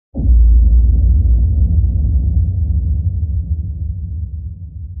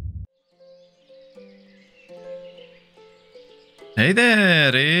Hey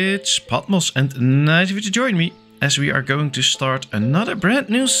there, it's Patmos and nice of you to join me as we are going to start another brand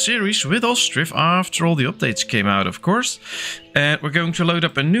new series with Ostriv after all the updates came out, of course. And we're going to load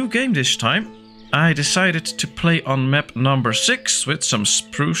up a new game this time. I decided to play on map number 6 with some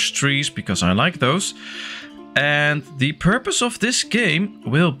spruce trees because I like those. And the purpose of this game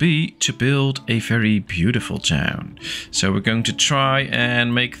will be to build a very beautiful town. So we're going to try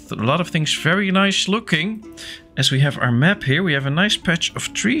and make a lot of things very nice looking. As we have our map here, we have a nice patch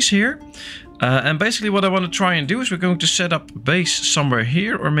of trees here. And basically what I want to try and do is we're going to set up base somewhere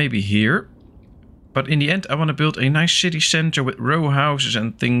here or maybe here. But in the end, I want to build a nice city center with row houses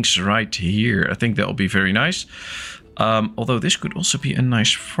and things right here. I think that'll be very nice. Although this could also be a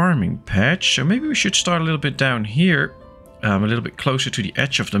nice farming patch. So maybe we should start a little bit down here. A little bit closer to the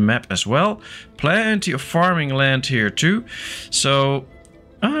edge of the map as well. Plenty of farming land here too. So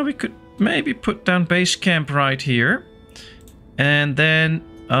we could maybe put down base camp right here. And then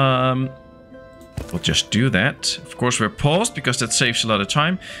we'll just do that. Of course, we're paused because that saves a lot of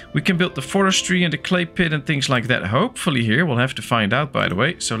time. We can build the forestry and the clay pit and things like that. Hopefully here. We'll have to find out, by the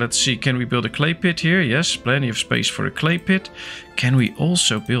way. So let's see. Can we build a clay pit here? Yes, plenty of space for a clay pit. Can we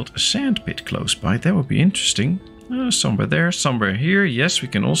also build a sand pit close by? That would be interesting. Somewhere there, somewhere here. Yes, we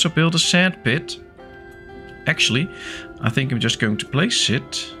can also build a sand pit. Actually, I think I'm just going to place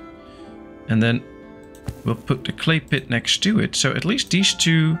it. And then we'll put the clay pit next to it. So at least these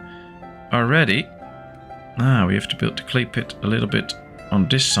two are ready. We have to build the clay pit a little bit on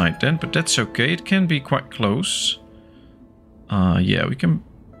this side then, but that's okay. It can be quite close. Yeah, we can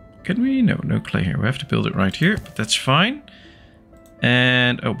we? No clay here. We have to build it right here, but that's fine.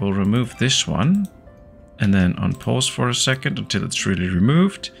 And we'll remove this one and then unpause for a second until it's really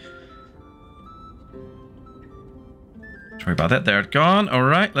removed. Sorry about that. There it's gone. All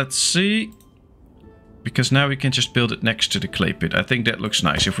right, let's see. Because now we can just build it next to the clay pit. I think that looks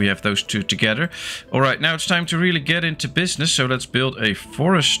nice if we have those two together. All right, now it's time to really get into business. So let's build a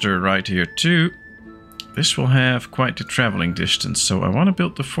forester right here too. This will have quite the traveling distance. So I want to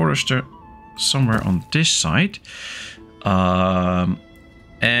build the forester somewhere on this side. And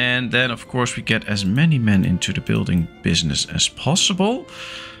then, of course, we get as many men into the building business as possible.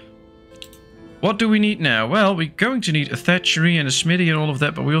 What do we need now? Well, we're going to need a thatchery and a smithy and all of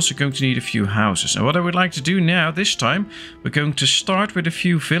that, but we're also going to need a few houses. And what I would like to do now, this time, we're going to start with a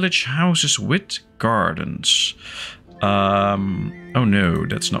few village houses with gardens. Oh no,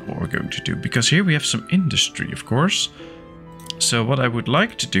 that's not what we're going to do, because here we have some industry, of course. So what I would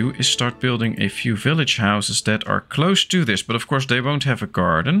like to do is start building a few village houses that are close to this, but of course they won't have a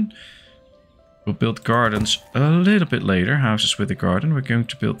garden. We'll build gardens a little bit later, houses with a garden. We're going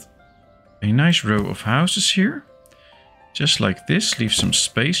to build a nice row of houses here, just like this. Leave some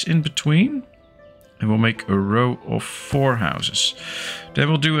space in between, and we'll make a row of 4 houses. Then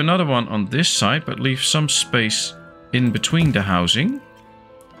we'll do another one on this side, but leave some space in between the housing,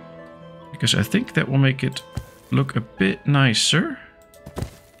 because I think that will make it look a bit nicer.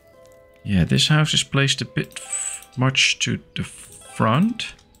 Yeah, this house is placed a bit much to the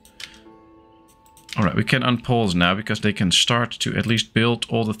front. Alright, we can unpause now because they can start to at least build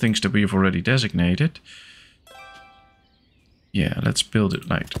all the things that we've already designated. Yeah, let's build it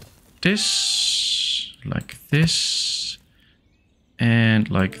like this,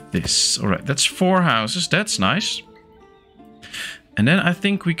 and like this. Alright, that's 4 houses. That's nice. And then I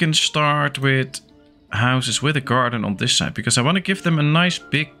think we can start with houses with a garden on this side, because I want to give them a nice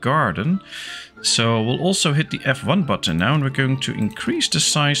big garden. So we'll also hit the F1 button now, and we're going to increase the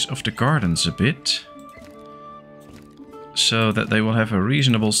size of the gardens a bit, so that they will have a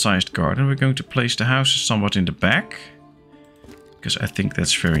reasonable sized garden. We're going to place the houses somewhat in the back, because I think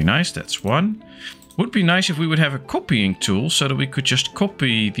that's very nice. That's one. Would be nice if we would have a copying tool, so that we could just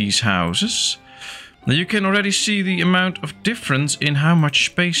copy these houses. Now you can already see the amount of difference in how much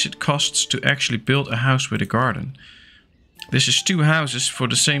space it costs to actually build a house with a garden. This is 2 houses for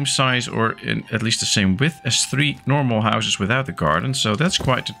the same size, or in at least the same width, as 3 normal houses without a garden. So that's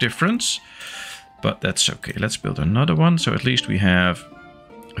quite a difference. But that's okay. Let's build another one. So at least we have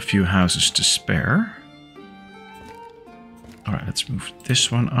a few houses to spare. Alright, let's move this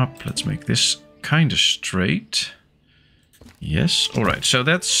one up. Let's make this kind of straight. Yes. Alright, so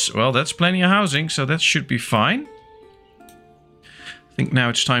that's plenty of housing. So that should be fine. I think now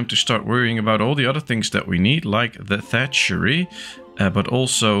it's time to start worrying about all the other things that we need, like the thatchery, but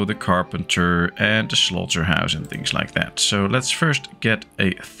also the carpenter and the slaughterhouse and things like that. So let's first get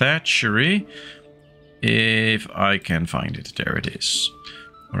a thatchery, if I can find it. There it is.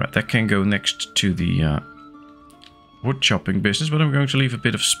 All right, that can go next to the wood chopping business, but I'm going to leave a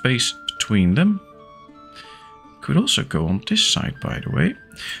bit of space between them. Could also go on this side, by the way.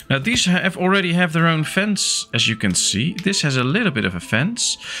 Now these already have their own fence, as you can see. This has a little bit of a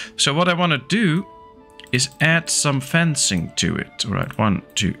fence. So what I want to do is add some fencing to it. All right, 1,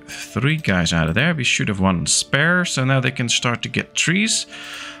 2, 3 guys out of there. We should have one spare, so now they can start to get trees.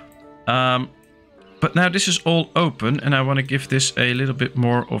 But now this is all open, and I want to give this a little bit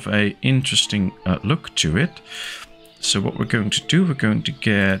more of a interesting look to it. So what we're going to do, we're going to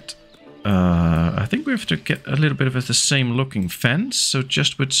get... I think we have to get a little bit of the same looking fence. So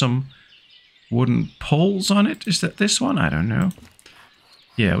just with some wooden poles on it. Is that this one? I don't know.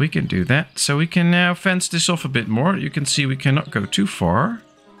 Yeah, we can do that. So we can now fence this off a bit more. You can see we cannot go too far.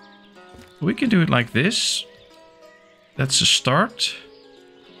 We can do it like this. That's a start.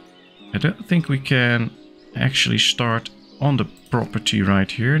 I don't think we can actually start on the property right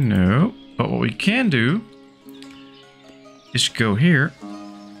here. No. But what we can do is go here.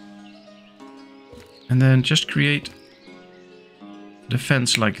 And then just create the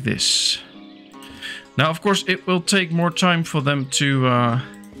fence like this. Now, of course, it will take more time for them to...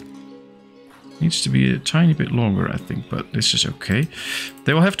 needs to be a tiny bit longer, I think, but this is okay.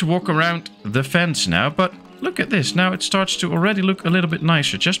 They will have to walk around the fence now, but look at this. Now it starts to already look a little bit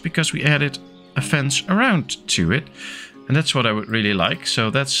nicer, just because we added a fence around to it. And that's what I would really like. So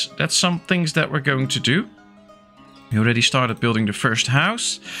that's some things that we're going to do. We already started building the first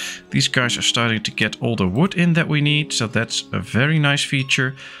house. These guys are starting to get all the wood in that we need, so that's a very nice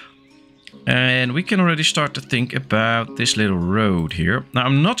feature. And we can already start to think about this little road here. Now,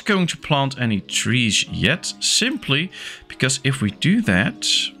 I'm not going to plant any trees yet, simply because if we do that,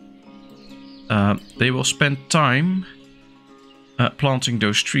 they will spend time planting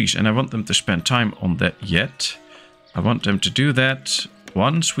those trees. And I want them to spend time on that yet. I want them to do that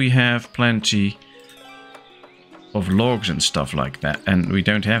once we have plenty of logs and stuff like that, and we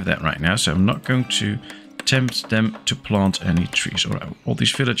don't have that right now, so I'm not going to tempt them to plant any trees. All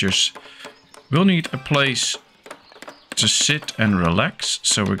these villagers will need a place to sit and relax,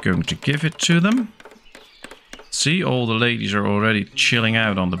 so we're going to give it to them. See, all the ladies are already chilling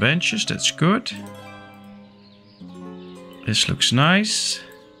out on the benches. That's good. This looks nice.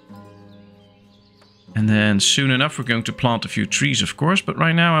 And then soon enough we're going to plant a few trees, of course, but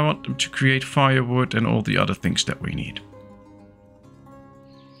right now I want them to create firewood and all the other things that we need.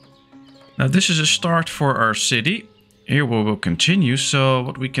 Now this is a start for our city. Here we will continue, so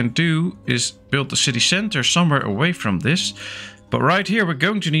what we can do is build the city center somewhere away from this. But right here we're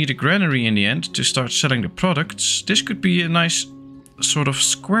going to need a granary in the end to start selling the products. This could be a nice sort of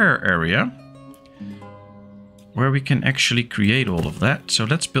square area where we can actually create all of that. So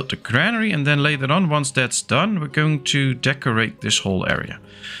let's build the granary, and then later on, once that's done, we're going to decorate this whole area.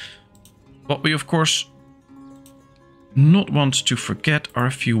 What we of course not want to forget are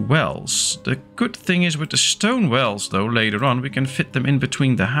a few wells. The good thing is with the stone wells though, later on we can fit them in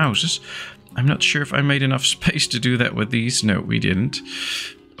between the houses. I'm not sure if I made enough space to do that with these. No, we didn't.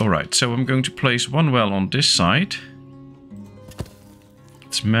 Alright, so I'm going to place one well on this side.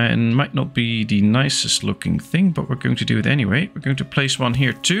 It might not be the nicest looking thing, but we're going to do it anyway. We're going to place one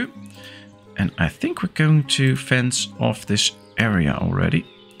here too. And I think we're going to fence off this area already.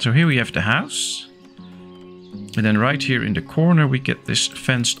 So here we have the house. And then right here in the corner we get this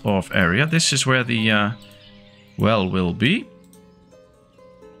fenced off area. This is where the well will be.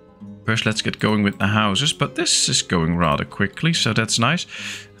 First let's get going with the houses, but this is going rather quickly, so that's nice.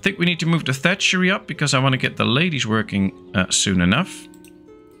 I think we need to move the thatchery up because I want to get the ladies working soon enough.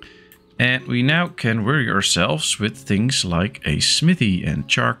 And we now can worry ourselves with things like a smithy and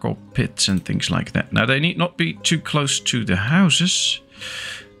charcoal pits and things like that. Now they need not be too close to the houses.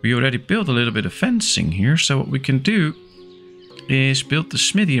 We already built a little bit of fencing here, so what we can do is build the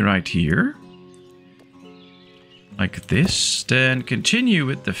smithy right here. Like this. Then continue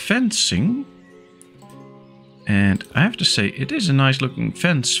with the fencing. And I have to say, it is a nice looking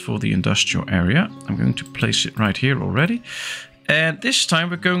fence for the industrial area. I'm going to place it right here already. And this time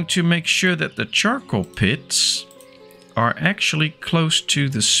we're going to make sure that the charcoal pits are actually close to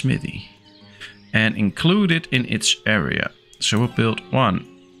the smithy and included in its area. So we'll build 1,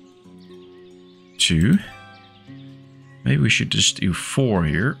 2. Maybe we should just do 4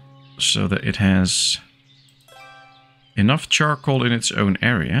 here so that it has enough charcoal in its own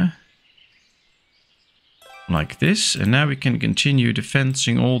area. Like this. And now we can continue the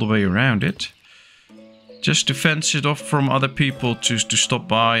fencing all the way around it. Just to fence it off from other people to stop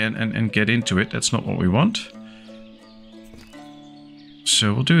by and get into it. That's not what we want.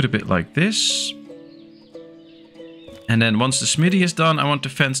 So we'll do it a bit like this. And then once the smithy is done, I want to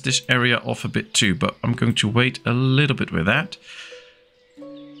fence this area off a bit too. But I'm going to wait a little bit with that.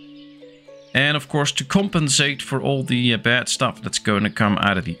 And of course, to compensate for all the bad stuff that's going to come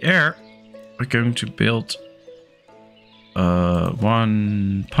out of the air, we're going to build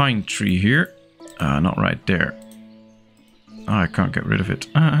one pine tree here. Not right there. Oh, I can't get rid of it.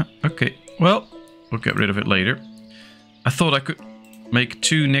 Okay, well, we'll get rid of it later. I thought I could make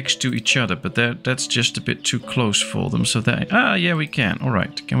two next to each other, but that's just a bit too close for them. So that, yeah, we can. All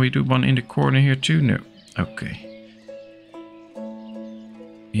right, can we do one in the corner here too? No. Okay.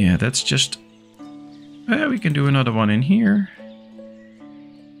 Yeah, that's just... we can do another one in here.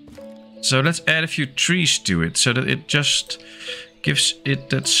 So let's add a few trees to it so that it just gives it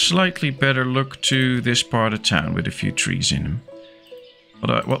that slightly better look to this part of town with a few trees in them.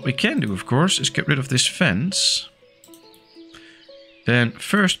 But what we can do, of course, is get rid of this fence. Then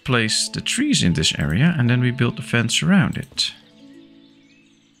first place the trees in this area and then we build the fence around it.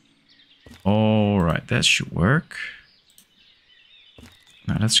 Alright, that should work.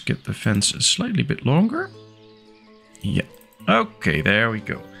 Now let's get the fence a slightly bit longer. Yeah. Okay, there we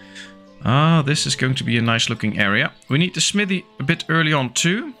go. This is going to be a nice looking area. We need the smithy a bit early on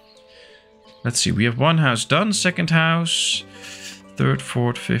too. Let's see, we have one house done, second house, third,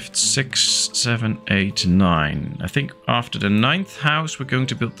 fourth, fifth, sixth, 7, 8, 9. I think after the 9th house we're going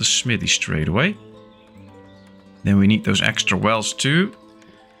to build the smithy straight away. Then we need those extra wells too.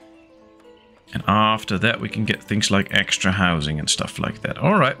 And after that we can get things like extra housing and stuff like that.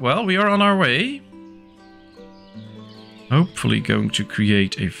 Alright, well, we are on our way. Hopefully going to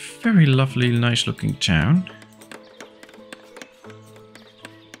create a very lovely, nice looking town.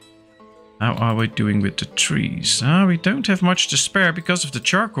 How are we doing with the trees? We don't have much to spare because of the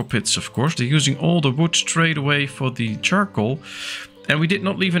charcoal pits, of course. They're using all the wood straight away for the charcoal. And we did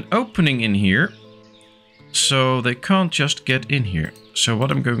not leave an opening in here. So they can't just get in here. So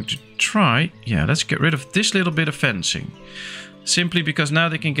what I'm going to try... Yeah, let's get rid of this little bit of fencing. Simply because now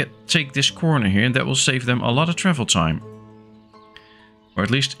they can take this corner here and that will save them a lot of travel time. Or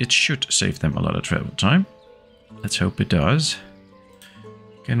at least it should save them a lot of travel time. Let's hope it does.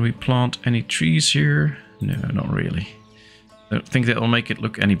 Can we plant any trees here? No, not really. I don't think that will make it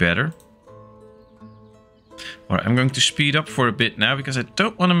look any better. Alright, I'm going to speed up for a bit now because I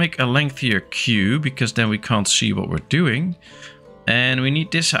don't want to make a lengthier queue because then we can't see what we're doing. And we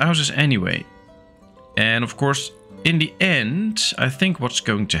need these houses anyway. And of course, in the end, I think what's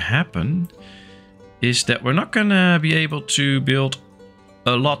going to happen is that we're not going to be able to build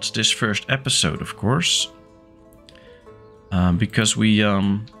a lot this first episode, of course. Because we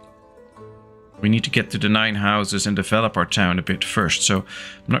need to get to the 9 houses and develop our town a bit first. So I'm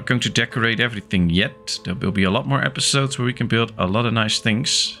not going to decorate everything yet. There will be a lot more episodes where we can build a lot of nice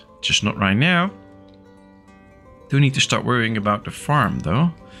things. Just not right now. Do need to start worrying about the farm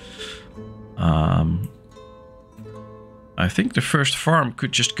though. I think the first farm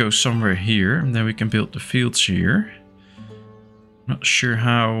could just go somewhere here. And then we can build the fields here. Not sure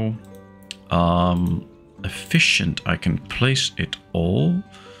how efficient I can place it all.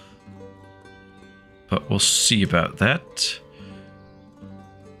 But we'll see about that.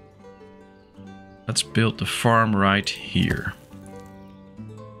 Let's build the farm right here.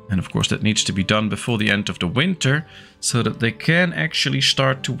 And of course that needs to be done before the end of the winter, so that they can actually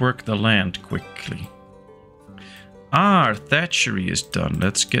start to work the land quickly. Our thatchery is done.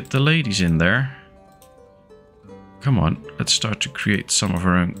 Let's get the ladies in there. Come on, let's start to create some of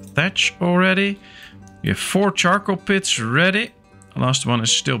our own thatch already. We have 4 charcoal pits ready. The last one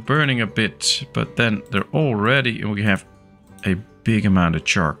is still burning a bit, but then they're all ready and we have a big amount of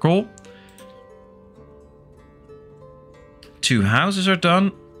charcoal. 2 houses are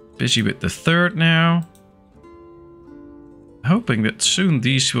done. Busy with the 3rd now. Hoping that soon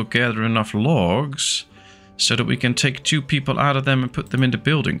these will gather enough logs so that we can take 2 people out of them and put them in the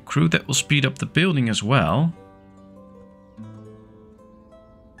building crew. That will speed up the building as well.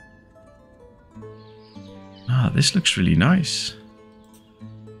 This looks really nice.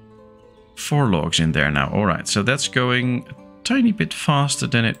 4 logs in there now. Alright, so that's going a tiny bit faster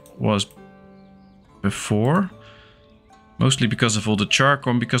than it was before. Mostly because of all the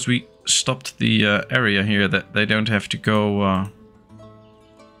charcoal and because we stopped the area here that they don't have to go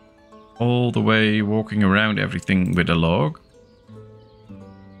all the way walking around everything with a log.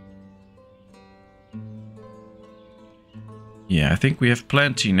 Yeah, I think we have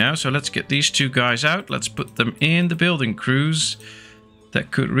plenty now. So let's get these 2 guys out. Let's put them in the building crews.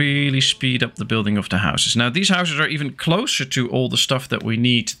 That could really speed up the building of the houses. Now, these houses are even closer to all the stuff that we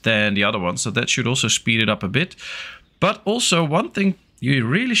need than the other ones. So that should also speed it up a bit. But also, one thing you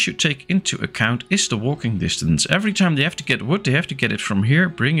really should take into account is the walking distance. Every time they have to get wood, they have to get it from here,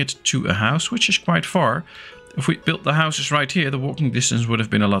 bring it to a house, which is quite far. If we built the houses right here, the walking distance would have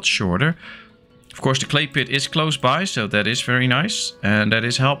been a lot shorter. Of course, the clay pit is close by, so that is very nice and that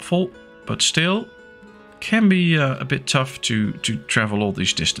is helpful. But still, can be a bit tough to travel all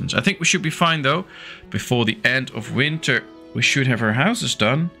this distance. I think we should be fine though. Before the end of winter, we should have our houses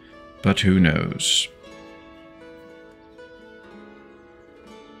done, but who knows?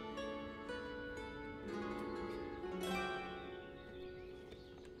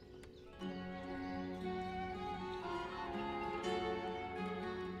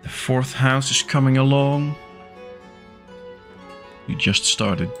 The fourth house is coming along. We just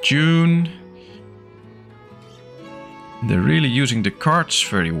started June. They're really using the carts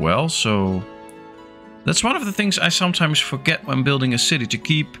very well, so that's one of the things I sometimes forget when building a city, to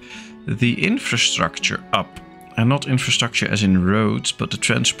keep the infrastructure up. And not infrastructure as in roads, but the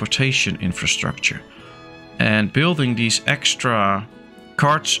transportation infrastructure. And building these extra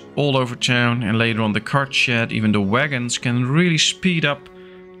carts all over town, and later on the cart shed, even the wagons, can really speed up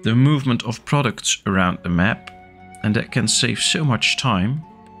the movement of products around the map. And that can save so much time.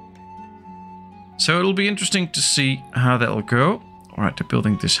 So it'll be interesting to see how that'll go. Alright, they're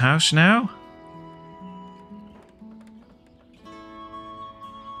building this house now.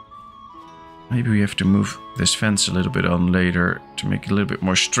 Maybe we have to move this fence a little bit on later to make it a little bit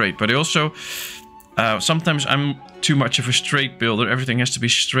more straight. But I also, sometimes I'm too much of a straight builder. Everything has to be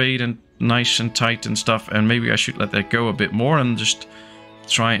straight and nice and tight and stuff. And maybe I should let that go a bit more and just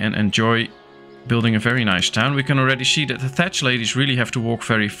try and enjoy building a very nice town. We can already see that the thatch ladies really have to walk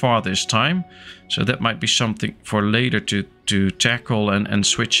very far this time. So that might be something for later to tackle and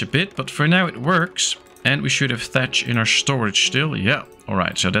switch a bit. But for now it works. And we should have thatch in our storage still. Yeah,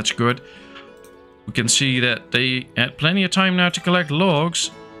 alright, so that's good. We can see that they had plenty of time now to collect logs.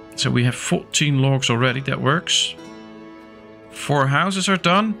 So we have 14 logs already. That works. 4 houses are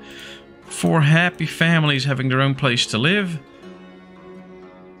done. 4 happy families having their own place to live.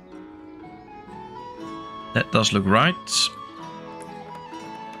 That does look right.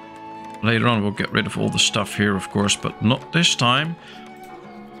 Later on we'll get rid of all the stuff here, of course, but not this time.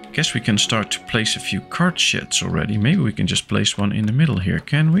 I guess we can start to place a few cart sheds already. Maybe we can just place one in the middle here,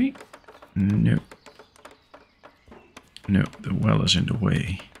 can we? No. No, the well is in the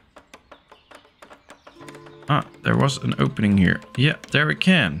way. Ah, there was an opening here. Yeah, there we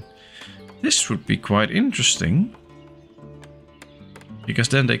can. This would be quite interesting. Because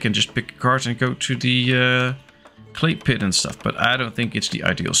then they can just pick a cart and go to the clay pit and stuff. But I don't think it's the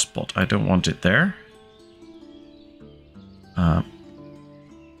ideal spot. I don't want it there.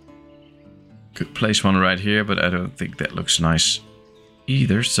 Could place one right here, but I don't think that looks nice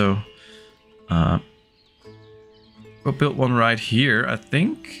either. So we'll build one right here, I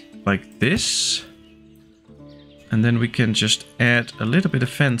think. Like this. And then we can just add a little bit of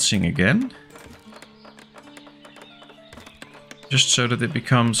fencing again. Just so that it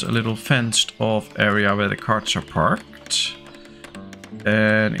becomes a little fenced off area where the carts are parked.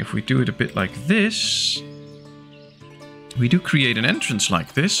 And if we do it a bit like this, we do create an entrance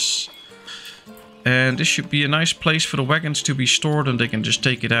like this. And this should be a nice place for the wagons to be stored, and they can just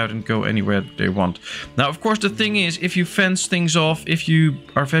take it out and go anywhere they want. Now, of course, the thing is, if you fence things off, if you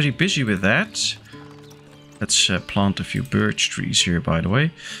are very busy with that, let's plant a few birch trees here, by the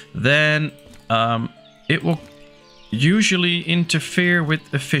way, then it will usually interfere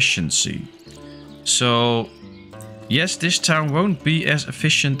with efficiency. So yes, this town won't be as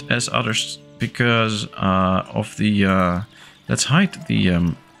efficient as others because of the let's hide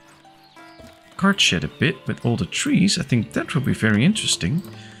the cart shed a bit with all the trees. I think that will be very interesting.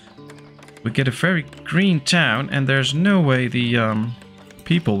 We get a very green town, and there's no way the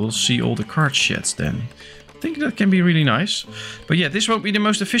people will see all the cart sheds then. I think that can be really nice. But yeah, this won't be the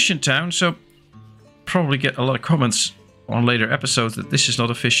most efficient town, so probably get a lot of comments on later episodes that this is not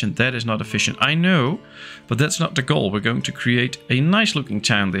efficient, that is not efficient. I know, but that's not the goal. We're going to create a nice looking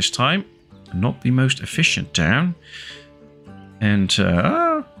town this time, not the most efficient town. And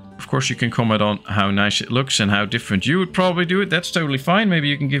of course you can comment on how nice it looks and how different you would probably do it. That's totally fine. Maybe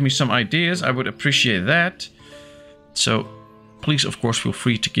you can give me some ideas. I would appreciate that. So please, of course, feel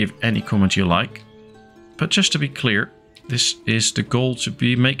free to give any comment you like. But just to be clear, this is the goal,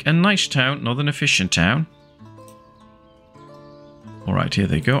 to make a nice town, not an efficient town. Alright, here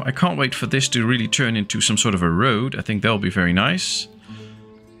they go. I can't wait for this to really turn into some sort of a road. I think that'll be very nice.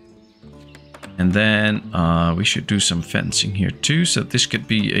 And then we should do some fencing here too. So this could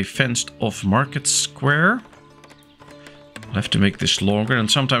be a fenced off market square. I'll have to make this longer, and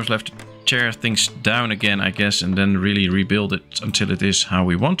sometimes we'll have to tear things down again, I guess, and then really rebuild it until it is how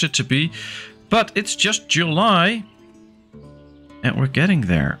we want it to be. But it's just July. And we're getting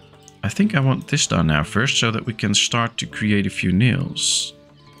there. I think I want this done now first so that we can start to create a few nails.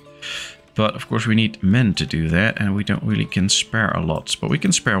 But of course we need men to do that, and we don't really can spare a lot. But we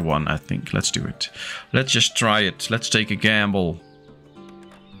can spare one, I think. Let's do it. Let's just try it. Let's take a gamble.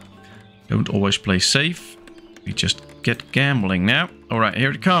 Don't always play safe. We just get gambling now. Alright,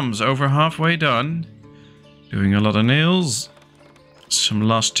 here it comes. Over halfway done. Doing a lot of nails. Some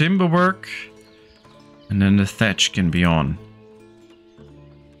last timber work. And then the thatch can be on.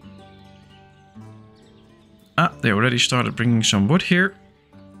 Ah, they already started bringing some wood here.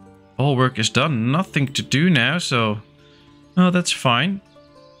 All work is done. Nothing to do now, so... Oh, that's fine.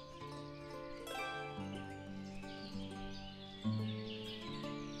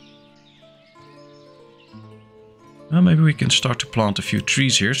 Well, maybe we can start to plant a few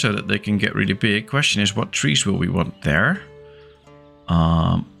trees here so that they can get really big. Question is, what trees will we want there?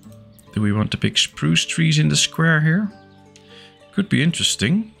 Do we want the big spruce trees in the square here? Could be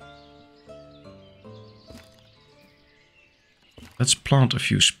interesting. Let's plant a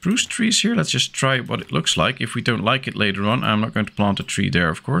few spruce trees here. Let's just try what it looks like. If we don't like it later on, I'm not going to plant a tree there,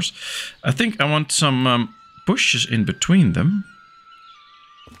 of course. I think I want some bushes in between them.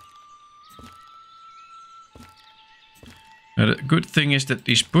 Now, the good thing is that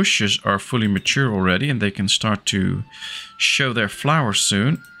these bushes are fully mature already and they can start to show their flowers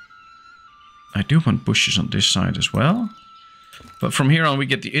soon. I do want bushes on this side as well. But from here on we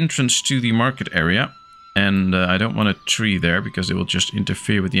get the entrance to the market area. And I don't want a tree there because it will just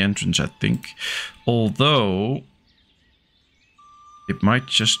interfere with the entrance, I think. Although it might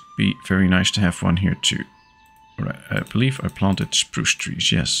just be very nice to have one here too. Alright, I believe I planted spruce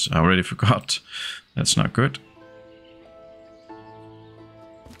trees. Yes, I already forgot. That's not good.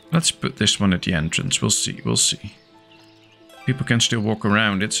 Let's put this one at the entrance. We'll see, we'll see. People can still walk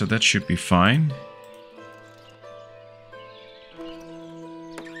around it, so that should be fine.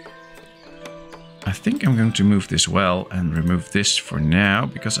 I think I'm going to move this well and remove this for now,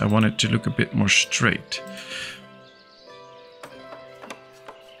 because I want it to look a bit more straight.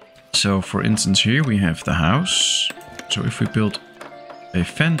 So, for instance, here we have the house. So if we build a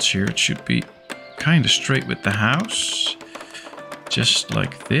fence here, it should be kind of straight with the house. Just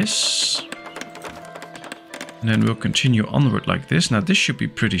like this. And then we'll continue onward like this. Now this should be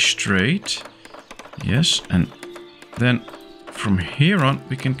pretty straight. Yes, and then from here on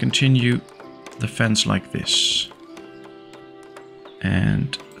we can continue the fence like this.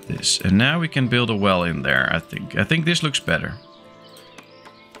 And this. And now we can build a well in there, I think. I think this looks better.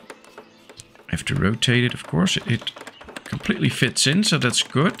 I have to rotate it, of course. It completely fits in, so that's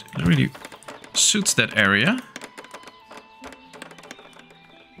good. It really suits that area.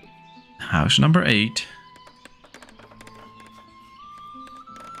 House number 8.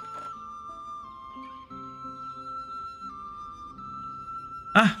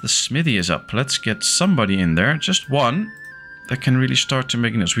 Ah, the smithy is up. Let's get somebody in there. Just one that can really start to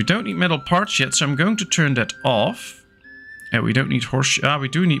make this. We don't need metal parts yet, so I'm going to turn that off. And we don't need we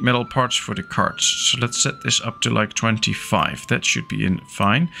do need metal parts for the carts. So let's set this up to like 25. That should be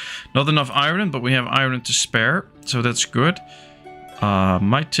fine. Not enough iron, but we have iron to spare. So that's good.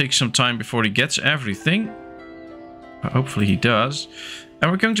 Might take some time before he gets everything. But hopefully he does. And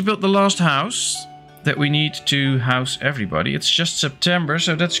we're going to build the last house that we need to house everybody. It's just September,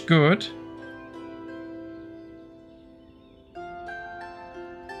 so that's good.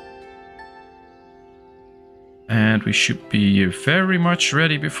 And we should be very much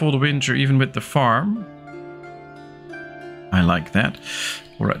ready before the winter, even with the farm. I like that.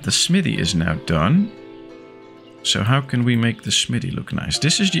 Alright, the smithy is now done. So how can we make the smithy look nice?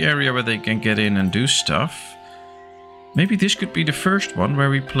 This is the area where they can get in and do stuff. Maybe this could be the first one where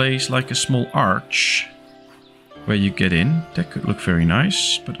we place like a small arch where you get in. That could look very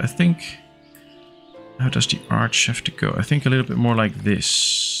nice, but I think... How does the arch have to go? I think a little bit more like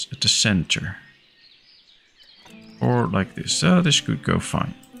this at the center. Or like this. Oh, this could go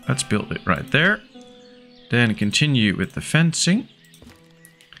fine. Let's build it right there. Then continue with the fencing.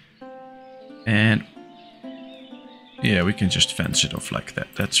 And... yeah, we can just fence it off like that.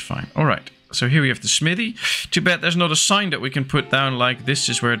 That's fine. Alright. So here we have the smithy. Too bad there's not a sign that we can put down like this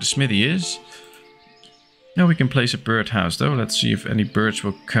is where the smithy is. Now we can place a birdhouse though. Let's see if any birds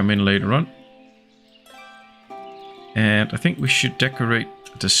will come in later on. And I think we should decorate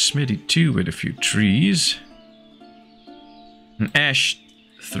the smithy too with a few trees. An ash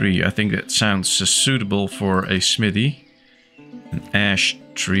tree. I think that sounds suitable for a smithy. An ash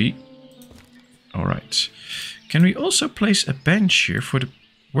tree. Alright. Can we also place a bench here for the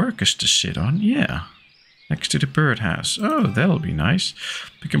workers to sit on? Yeah. Next to the birdhouse. Oh, that'll be nice.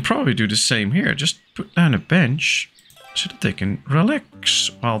 We can probably do the same here. Just put down a bench. so that they can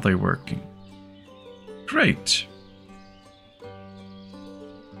relax while they're working. Great.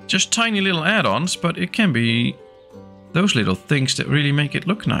 Just tiny little add-ons, but it can be those little things that really make it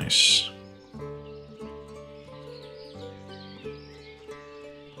look nice.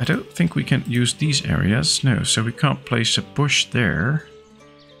 I don't think we can use these areas. No, so we can't place a bush there.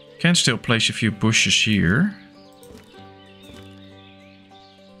 Can still place a few bushes here.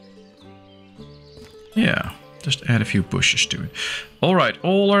 Yeah, just add a few bushes to it. Alright,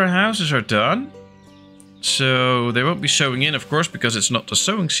 all our houses are done. So they won't be sowing in, of course, because it's not the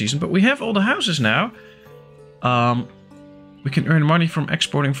sowing season. But we have all the houses now. We can earn money from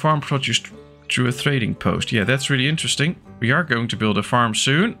exporting farm produce through a trading post. Yeah, that's really interesting. We are going to build a farm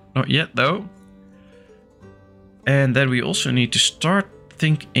soon. Not yet, though. And then we also need to start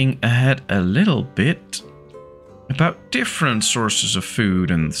thinking ahead a little bit about different sources of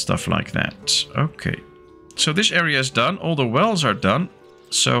food and stuff like that. Okay. So this area is done. All the wells are done.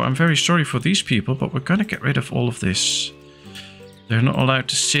 So I'm very sorry for these people, but we're going to get rid of all of this. They're not allowed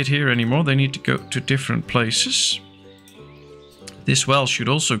to sit here anymore. They need to go to different places. This well should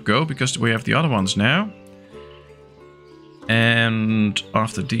also go because we have the other ones now. And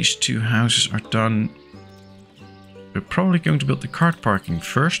after these two houses are done, we're probably going to build the cart parking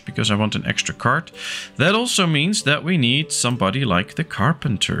first because I want an extra cart. That also means that we need somebody like the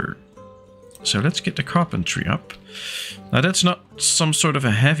carpenter. So let's get the carpentry up. Now that's not some sort of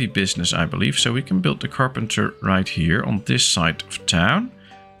a heavy business, I believe. So we can build the carpenter right here on this side of town.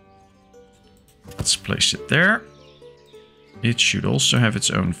 Let's place it there. It should also have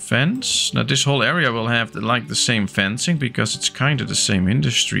its own fence. Now this whole area will have the same fencing because it's kind of the same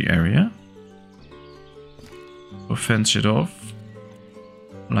industry area. We'll fence it off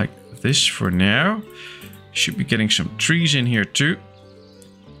like this for now. Should be getting some trees in here too.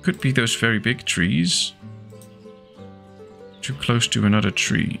 Could be those very big trees. Too close to another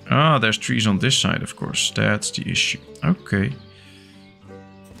tree. Ah, there's trees on this side, of course. That's the issue. Okay.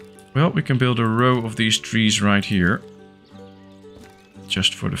 Well, we can build a row of these trees right here.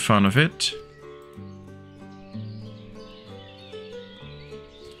 Just for the fun of it.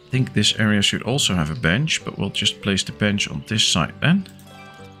 I think this area should also have a bench, but we'll just place the bench on this side then.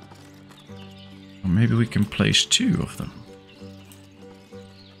 Or maybe we can place 2 of them.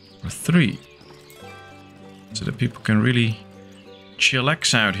 Or 3. So that people can really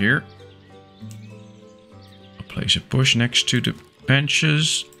chillax out here. I'll place a bush next to the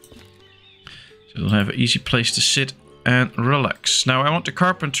benches. So they'll have an easy place to sit and relax. Now I want the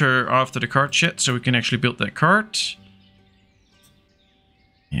carpenter after the cart shed so we can actually build that cart.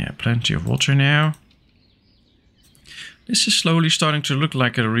 Yeah, plenty of water now. This is slowly starting to look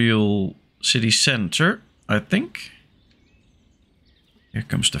like a real city center, I think. Here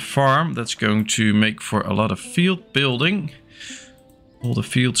comes the farm. That's going to make for a lot of field building. All the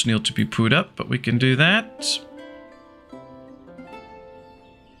fields need to be put up, but we can do that.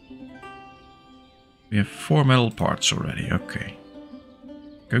 We have 4 metal parts already. Okay.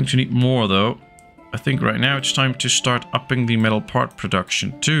 Going to need more though. I think right now it's time to start upping the metal part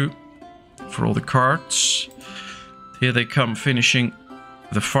production too. For all the carts. Here they come finishing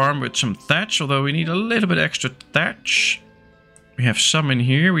the farm with some thatch. Although we need a little bit extra thatch. We have some in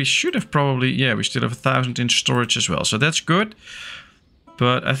here. We should have probably... Yeah, we still have 1,000 in storage as well. So that's good.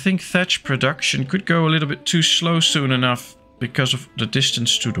 But I think thatch production could go a little bit too slow soon enough. Because of the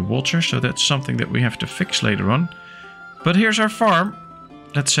distance to the water. So that's something that we have to fix later on. But here's our farm.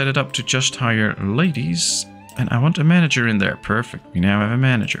 Let's set it up to just hire ladies. And I want a manager in there. Perfect. We now have a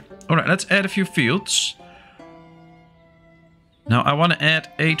manager. Alright, let's add a few fields. Now I want to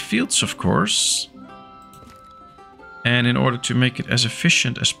add 8 fields, of course. And in order to make it as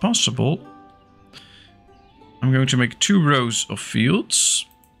efficient as possible, I'm going to make 2 rows of fields.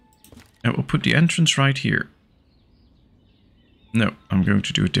 And we'll put the entrance right here. No, I'm going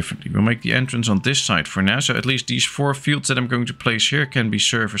to do it differently. We'll make the entrance on this side for now. So at least these 4 fields that I'm going to place here can be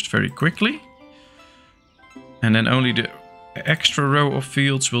serviced very quickly. And then only the extra row of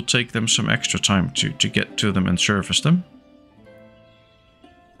fields will take them some extra time to get to them and service them.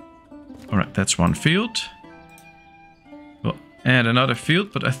 Alright, that's 1 field. We'll add another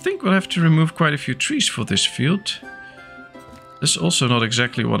field, but I think we'll have to remove quite a few trees for this field. This is also not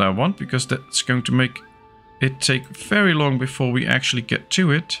exactly what I want, because that's going to make it take very long before we actually get to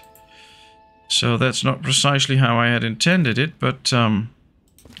it. So that's not precisely how I had intended it, but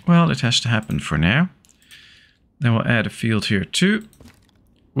well, it has to happen for now. Then we'll add a field here too,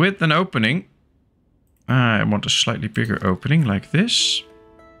 with an opening. I want a slightly bigger opening like this.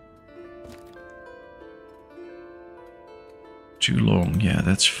 Too long, yeah,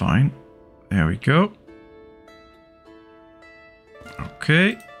 that's fine. There we go.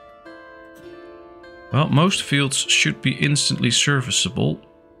 Okay. Well, most fields should be instantly serviceable.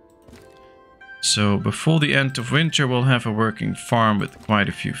 So before the end of winter, we'll have a working farm with quite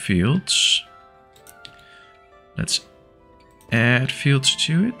a few fields. Let's add fields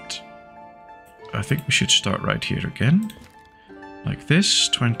to it. I think we should start right here again. Like this,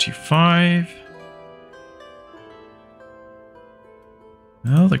 25.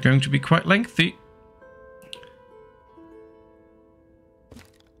 Well, they're going to be quite lengthy.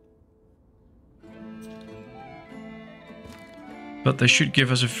 But they should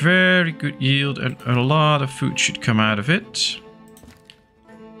give us a very good yield and a lot of food should come out of it.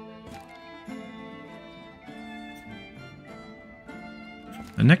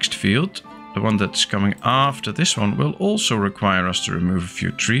 The next field, the one that's coming after this one, will also require us to remove a few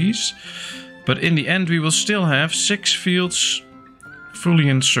trees. But in the end we will still have 6 fields fully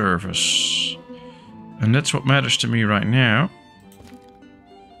in service. And that's what matters to me right now.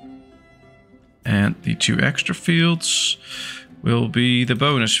 And the 2 extra fields will be the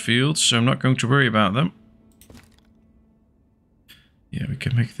bonus fields, so I'm not going to worry about them. Yeah, we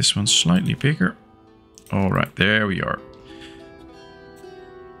can make this one slightly bigger. Alright, there we are.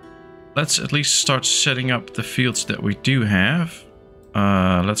 Let's at least start setting up the fields that we do have.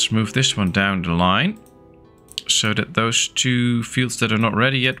 Let's move this one down the line, so that those 2 fields that are not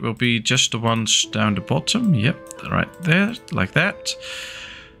ready yet will be just the ones down the bottom. Yep, right there, like that.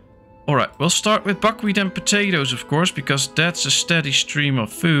 Alright, we'll start with buckwheat and potatoes, of course, because that's a steady stream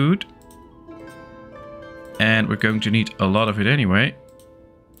of food. And we're going to need a lot of it anyway.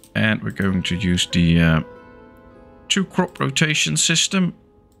 And we're going to use the 2 crop rotation system.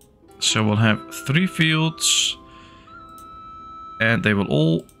 So we'll have 3 fields. And they will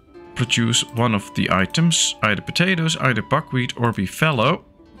all produce one of the items. Either potatoes, either buckwheat, or be fallow.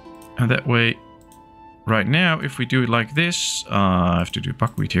 And that way, right now, if we do it like this, I have to do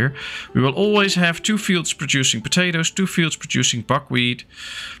buckwheat here. We will always have 2 fields producing potatoes, 2 fields producing buckwheat,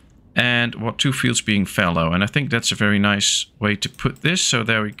 and 2 fields being fallow. And I think that's a very nice way to put this. So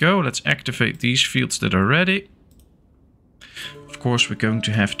there we go. Let's activate these fields that are ready. Of course, we're going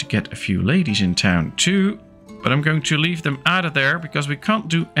to have to get a few ladies in town too. But I'm going to leave them out of there because we can't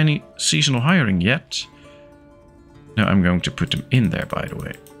do any seasonal hiring yet. No, I'm going to put them in there, by the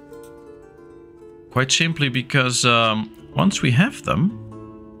way. Quite simply because once we have them,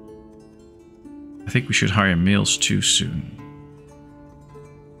 I think we should hire males too soon.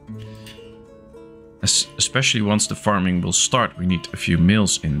 Especially once the farming will start, we need a few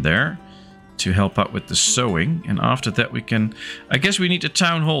males in there to help out with the sowing. And after that we can... I guess we need a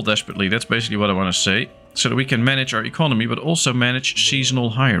town hall desperately. That's basically what I want to say. So that we can manage our economy, but also manage seasonal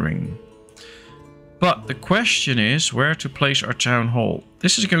hiring. But the question is where to place our town hall.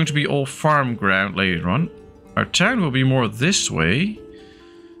 This is going to be all farm ground later on. Our town will be more this way.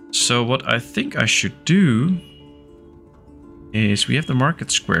 So what I think I should do is we have the market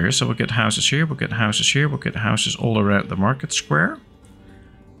square. So we'll get houses here, we'll get houses here, we'll get houses all around the market square.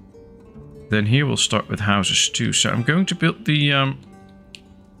 Then here we'll start with houses too. So I'm going to build the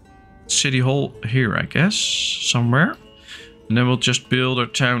city hall here, I guess, somewhere. And then we'll just build our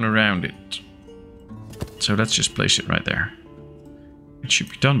town around it. So let's just place it right there. It should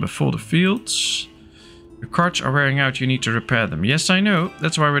be done before the fields. Your carts are wearing out, you need to repair them. Yes, I know.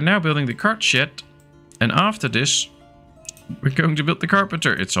 That's why we're now building the cart shed. And after this, we're going to build the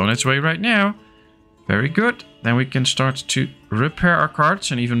carpenter. It's on its way right now. Very good. Then we can start to repair our carts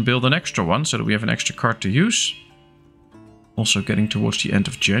and even build an extra one so that we have an extra cart to use. Also getting towards the end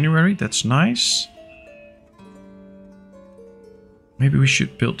of January. That's nice. Maybe we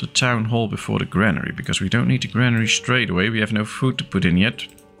should build the town hall before the granary, because we don't need the granary straight away. We have no food to put in yet.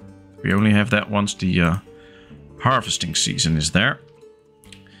 We only have that once the harvesting season is there.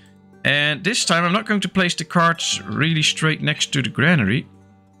 And this time I'm not going to place the carts really straight next to the granary.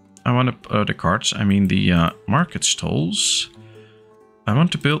 I want to, the carts, I mean the market stalls. I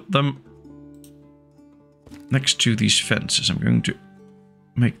want to build them next to these fences. I'm going to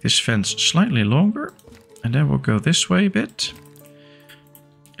make this fence slightly longer. And then we'll go this way a bit.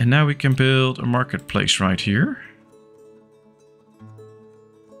 And now we can build a marketplace right here.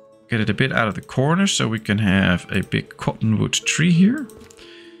 Get it a bit out of the corner so we can have a big cottonwood tree here.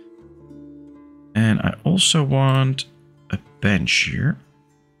 And I also want a bench here.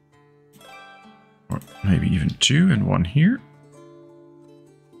 Or maybe even 2 and 1 here.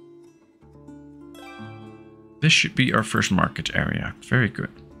 This should be our first market area. Very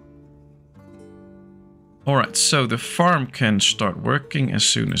good. Alright, so the farm can start working as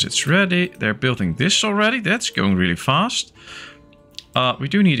soon as it's ready. They're building this already. That's going really fast. We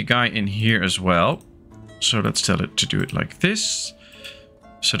do need a guy in here as well. So let's tell it to do it like this.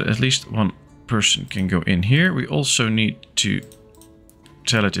 so that at least one person can go in here. We also need to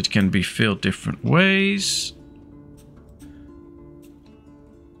tell it can be filled different ways.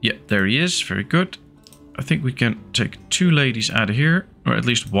 Yeah, there he is. Very good. I think we can take 2 ladies out of here, or at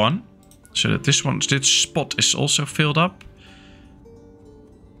least 1, so that this spot is also filled up.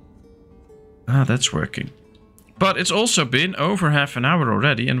 Ah, that's working. But it's also been over half an hour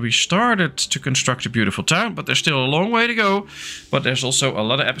already, and we started to construct a beautiful town, but there's still a long way to go. But there's also a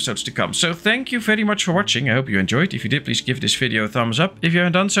lot of episodes to come. So thank you very much for watching. I hope you enjoyed. If you did, please give this video a thumbs up. If you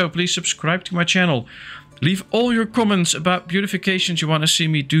haven't done so, please subscribe to my channel. Leave all your comments about beautifications you want to see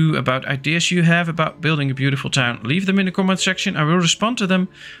me do, about ideas you have about building a beautiful town. Leave them in the comment section. I will respond to them.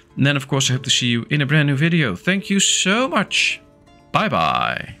 And then, of course, I hope to see you in a brand new video. Thank you so much.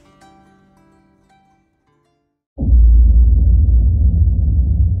 Bye-bye.